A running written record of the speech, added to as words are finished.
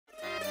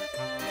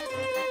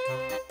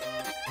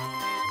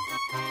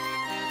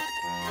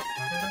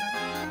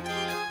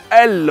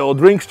Hello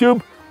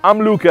DrinksTube, I'm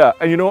Luca,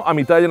 and you know I'm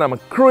Italian, I'm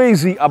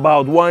crazy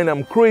about wine,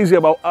 I'm crazy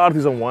about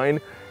artisan wine,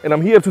 and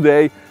I'm here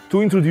today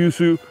to introduce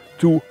you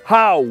to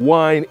how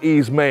wine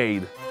is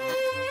made.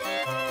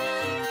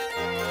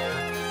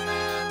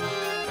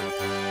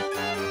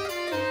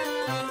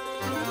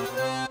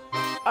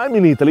 I'm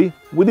in Italy.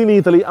 Within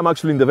Italy, I'm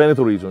actually in the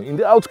Veneto region, in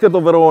the outskirts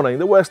of Verona, in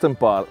the western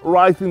part,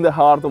 right in the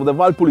heart of the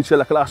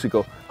Valpolicella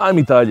Classico. I'm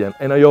Italian,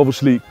 and I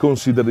obviously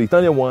consider the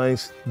Italian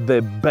wines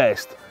the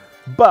best.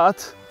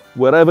 But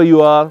wherever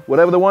you are,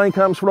 wherever the wine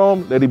comes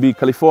from, let it be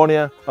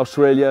California,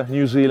 Australia,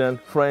 New Zealand,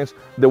 France,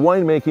 the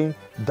winemaking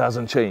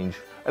doesn't change.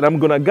 And I'm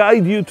gonna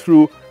guide you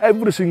through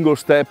every single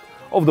step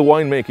of the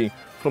winemaking,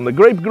 from the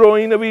grape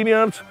growing in the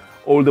vineyards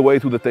all the way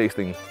to the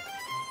tasting.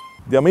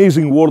 The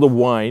amazing world of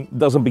wine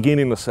doesn't begin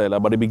in the cellar,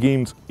 but it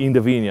begins in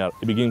the vineyard.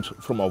 It begins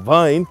from a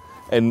vine,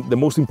 and the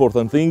most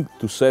important thing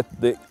to set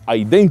the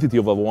identity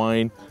of a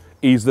wine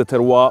is the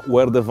terroir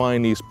where the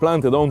vine is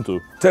planted onto.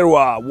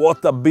 Terroir,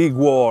 what a big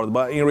word,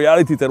 but in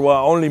reality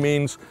terroir only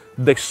means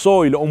the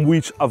soil on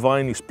which a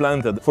vine is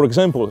planted. For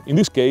example, in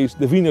this case,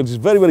 the vineyard is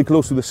very, very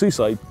close to the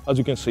seaside, as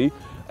you can see,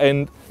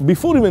 and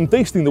before even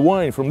tasting the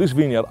wine from this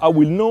vineyard, I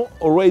will know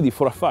already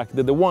for a fact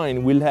that the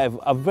wine will have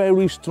a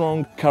very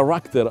strong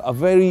character, a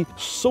very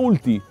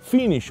salty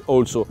finish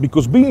also,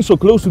 because being so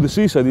close to the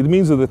seaside, it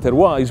means that the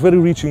terroir is very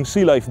rich in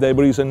sea life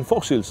debris and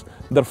fossils.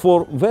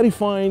 Therefore, very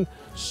fine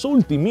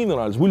salty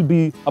minerals will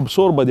be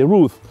absorbed by the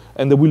root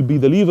and they will be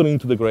delivered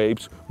into the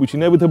grapes, which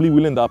inevitably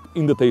will end up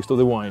in the taste of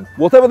the wine.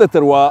 Whatever the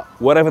terroir,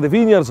 wherever the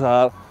vineyards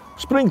are,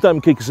 springtime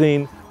kicks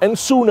in, and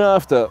soon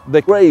after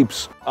the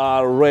grapes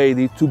are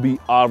ready to be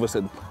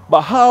harvested.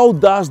 But how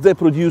does the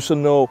producer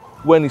know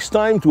when it's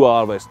time to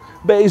harvest?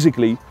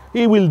 Basically,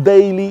 he will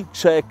daily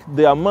check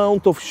the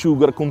amount of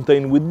sugar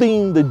contained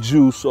within the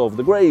juice of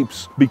the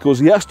grapes, because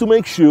he has to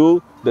make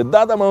sure that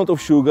that amount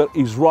of sugar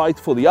is right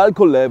for the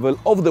alcohol level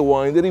of the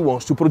wine that he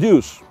wants to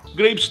produce.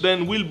 Grapes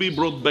then will be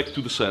brought back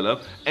to the cellar,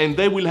 and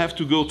they will have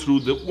to go through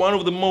one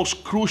of the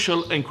most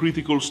crucial and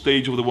critical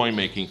stage of the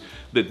winemaking,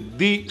 the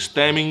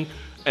de-stemming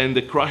and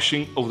the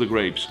crushing of the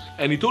grapes.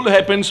 And it all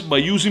happens by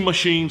using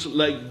machines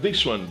like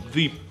this one,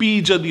 the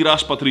Pigia di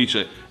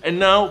Raspatrice. And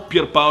now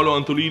Pierpaolo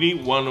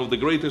Antolini, one of the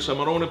greatest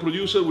Amarone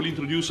producers, will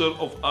introduce us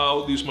of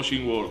how this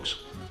machine works.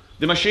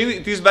 The machine,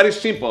 it is very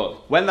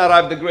simple. When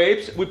arrive the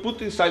grapes, we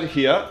put inside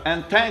here,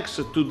 and thanks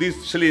to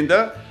this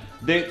cylinder,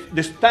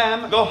 the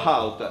stem go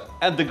out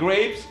and the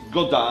grapes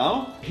go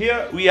down.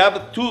 Here we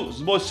have two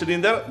small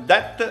cylinders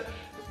that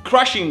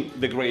crushing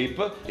the grape.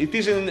 It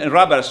is in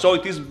rubber, so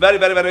it is very,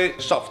 very, very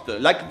soft,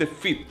 like the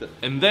feet.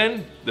 And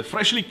then the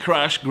freshly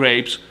crushed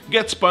grapes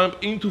gets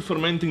pumped into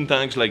fermenting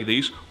tanks like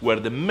this, where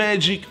the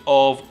magic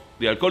of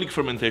the alcoholic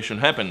fermentation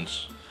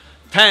happens.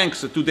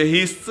 Thanks to the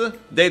yeast,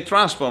 they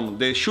transform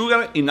the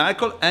sugar in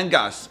alcohol and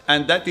gas,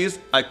 and that is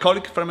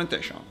alcoholic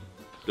fermentation.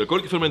 The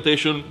alcoholic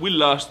fermentation will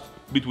last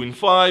between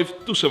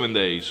 5 to 7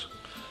 days.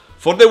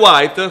 For the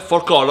white, for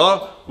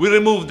color, we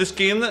remove the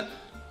skin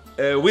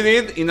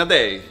within in a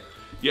day.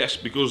 Yes,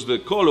 because the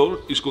color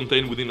is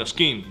contained within a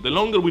skin. The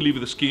longer we leave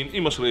the skin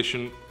in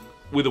maceration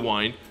with the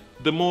wine,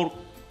 the more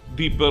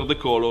deeper the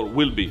color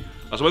will be.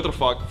 As a matter of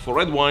fact, for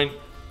red wine,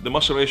 the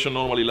maceration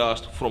normally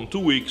lasts from 2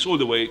 weeks all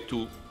the way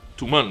to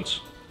 2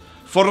 months.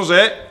 For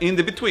rosé, in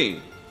the between.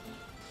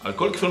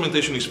 Alcoholic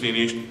fermentation is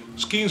finished,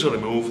 skins are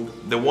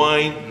removed, the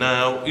wine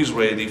now is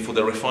ready for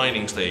the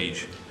refining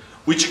stage.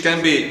 Which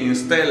can be in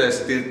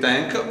stainless steel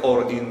tank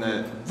or in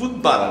a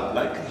wood barrel,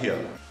 like here.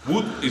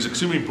 Wood is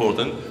extremely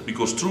important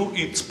because through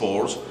its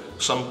pores,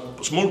 some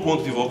small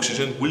quantity of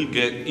oxygen will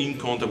get in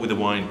contact with the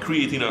wine,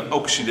 creating an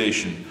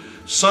oxidation.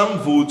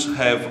 Some woods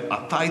have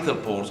a tighter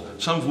pores,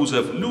 some woods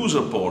have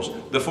looser pores,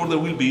 therefore there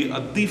will be a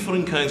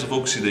different kinds of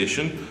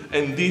oxidation,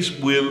 and this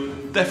will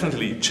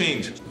definitely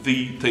change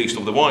the taste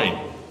of the wine.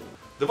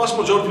 The vast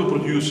majority of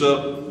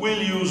producers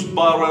will use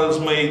barrels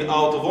made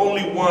out of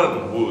only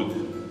one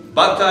wood.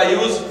 But I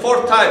use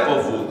 4 types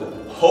of wood: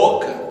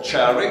 oak,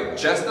 cherry,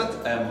 chestnut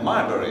and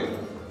mulberry.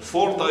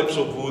 4 types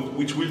of wood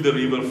which will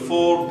deliver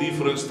 4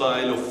 different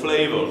styles of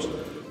flavors,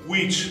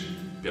 which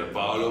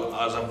Pierpaolo,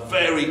 as a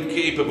very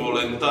capable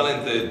and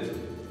talented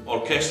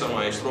orchestra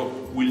maestro,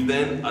 will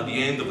then at the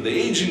end of the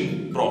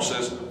aging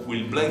process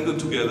will blend them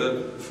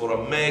together for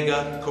a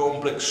mega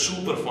complex,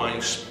 super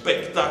fine,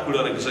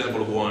 spectacular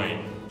example of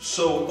wine.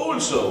 So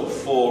also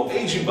for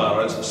aging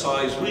barrels,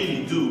 size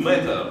really do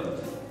matter.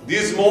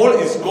 This small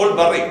is called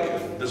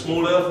barrique. The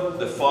smaller,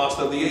 the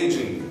faster the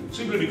aging,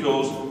 simply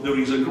because there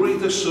is a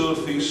greater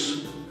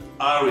surface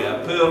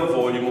area per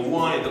volume of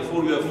wine,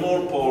 therefore you have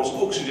more pores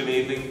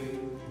oxygenating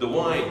the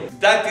wine.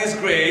 That is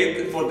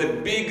great for the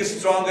big,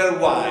 stronger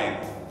wine,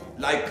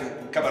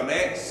 like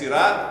Cabernet,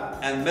 Syrah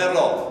and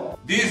Merlot.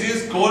 This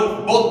is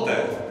called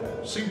botte.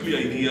 Simply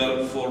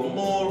ideal for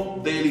more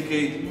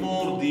delicate,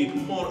 more deep,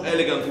 more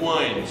elegant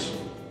wines.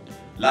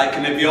 Like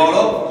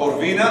Nebbiolo,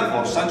 Corvina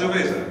or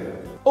Sangiovese.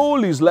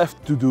 All is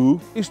left to do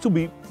is to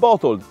be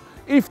bottled.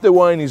 If the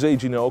wine is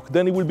aged in oak,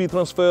 then it will be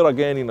transferred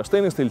again in a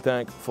stainless steel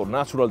tank for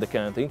natural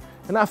decanting,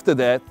 and after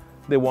that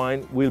the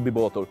wine will be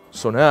bottled.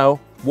 So now,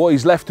 what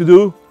is left to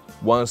do,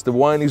 once the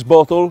wine is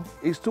bottled,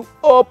 is to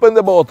open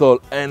the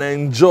bottle and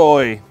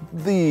enjoy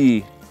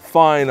the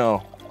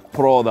final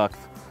product.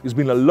 It's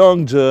been a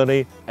long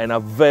journey and a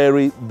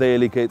very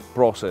delicate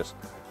process,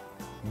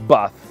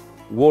 but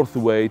worth the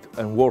wait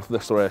and worth the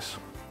stress.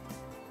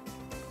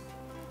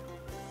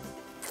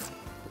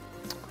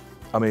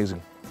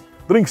 Amazing.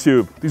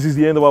 DrinksTube, this is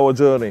the end of our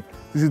journey.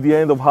 This is the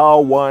end of how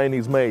wine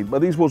is made, but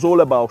this was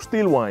all about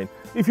still wine.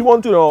 If you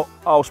want to know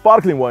how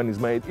sparkling wine is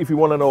made, if you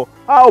want to know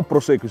how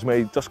Prosecco is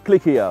made, just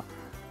click here.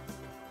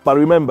 But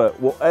remember,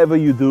 whatever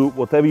you do,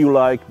 whatever you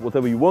like,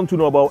 whatever you want to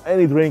know about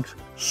any drinks,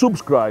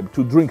 subscribe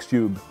to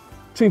DrinksTube.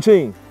 Ching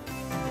ching!